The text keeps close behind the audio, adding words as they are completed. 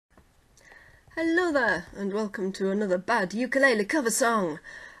Hello there, and welcome to another bad ukulele cover song.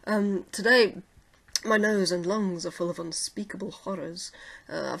 Today, my nose and lungs are full of unspeakable horrors.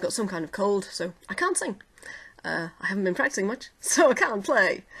 I've got some kind of cold, so I can't sing. I haven't been practicing much, so I can't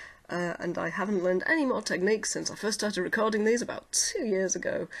play. And I haven't learned any more techniques since I first started recording these about 2 years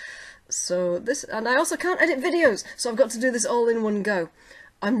ago. And I also can't edit videos, so I've got to do this all in one go.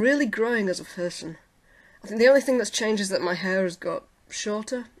 I'm really growing as a person. I think the only thing that's changed is that my hair has got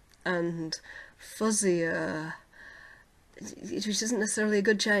shorter and fuzzier, which isn't necessarily a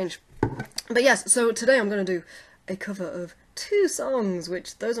good change. But yes, so today I'm going to do a cover of 2 songs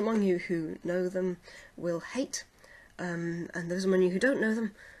which those among you who know them will hate, and those among you who don't know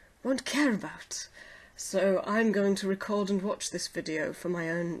them won't care about. So I'm going to record and watch this video for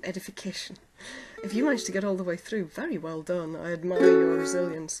my own edification. If you managed to get all the way through, very well done. I admire your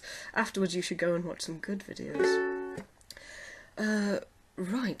resilience. Afterwards you should go and watch some good videos.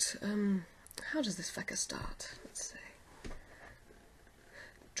 Right, how does this fecker start? Let's see.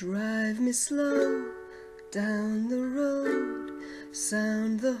 Drive me slow down the road,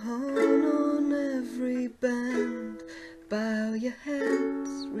 sound the horn on every bend, bow your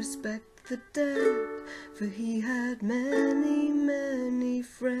heads, respect the dead, for he had many, many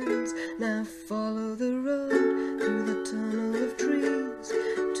friends. Now follow the road through the tunnel of trees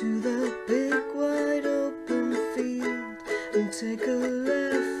to the big wide open field, and take a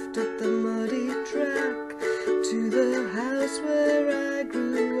left up the muddy track to the house where I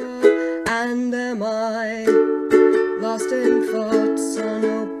grew up. And am I lost in thoughts on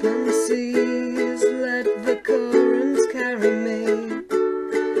open seas? Let the currents carry me.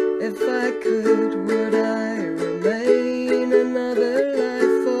 If I could, would I remain another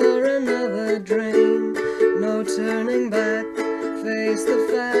life for another dream? No turning back, face the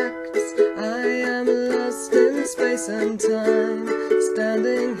facts. I am lost in space and time,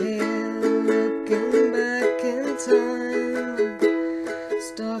 standing here looking back in time.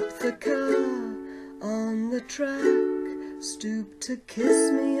 Stop the car on the track, stoop to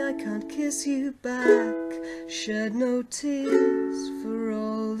kiss me, I can't kiss you back. Shed no tears for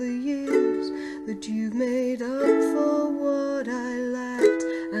all the years that you've made up for what I lacked,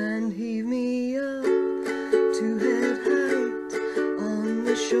 and heave me up to head height on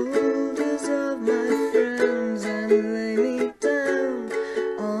the shoulders of my friends, and lay me down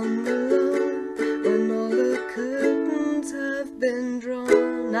on the lawn when all the curtains have been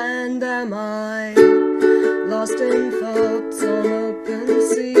drawn. And am I lost in thoughts on open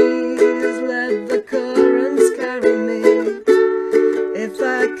seas? Let the currents carry me. If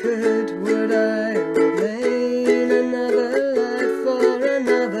I could, would I remain another life for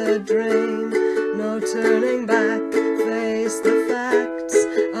another dream? No turning back, face the facts.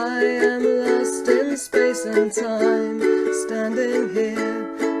 I am lost in space and time, standing here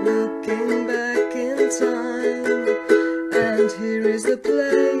looking back in time. And here is the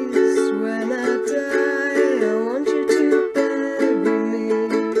place when I die. I want you to bury me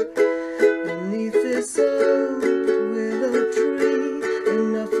beneath this old willow tree,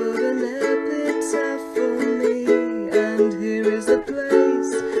 enough of an epitaph for me. And here is the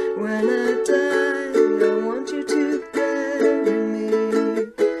place when I die. I want you to bury me.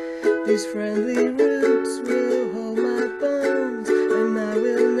 These friendly roots will hold my bones, and I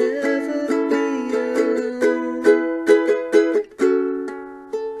will never be alone.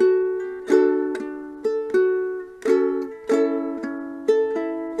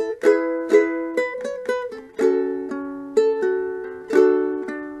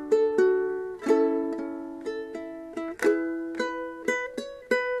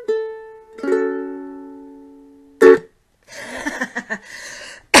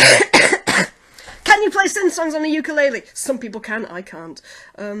 Can you play synth songs on a ukulele? Some people can, I can't.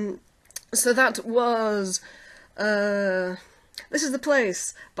 So that was This Is the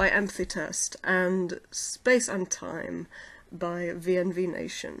Place by Empathy Test and Space and Time by VNV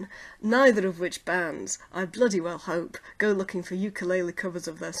Nation, neither of which bands, I bloody well hope, go looking for ukulele covers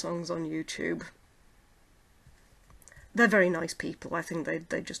of their songs on YouTube. They're very nice people. I think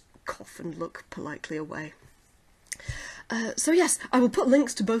they just cough and look politely away. So yes, I will put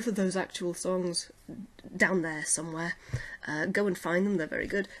links to both of those actual songs down there somewhere. Go and find them, they're very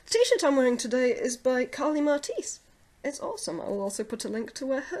good. The t-shirt I'm wearing today is by Carlie Martece. It's awesome. I will also put a link to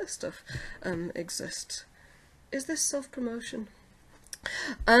where her stuff exists. Is this self-promotion?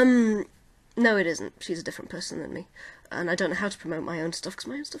 No it isn't. She's a different person than me. And I don't know how to promote my own stuff, because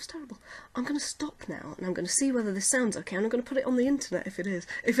my own stuff's terrible. I'm going to stop now, and I'm going to see whether this sounds okay, and I'm going to put it on the internet if it is.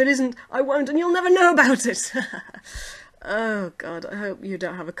 If it isn't, I won't, and you'll never know about it! Oh god, I hope you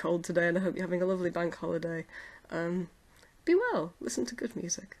don't have a cold today, and I hope you're having a lovely bank holiday. Be well, listen to good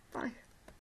music. Bye.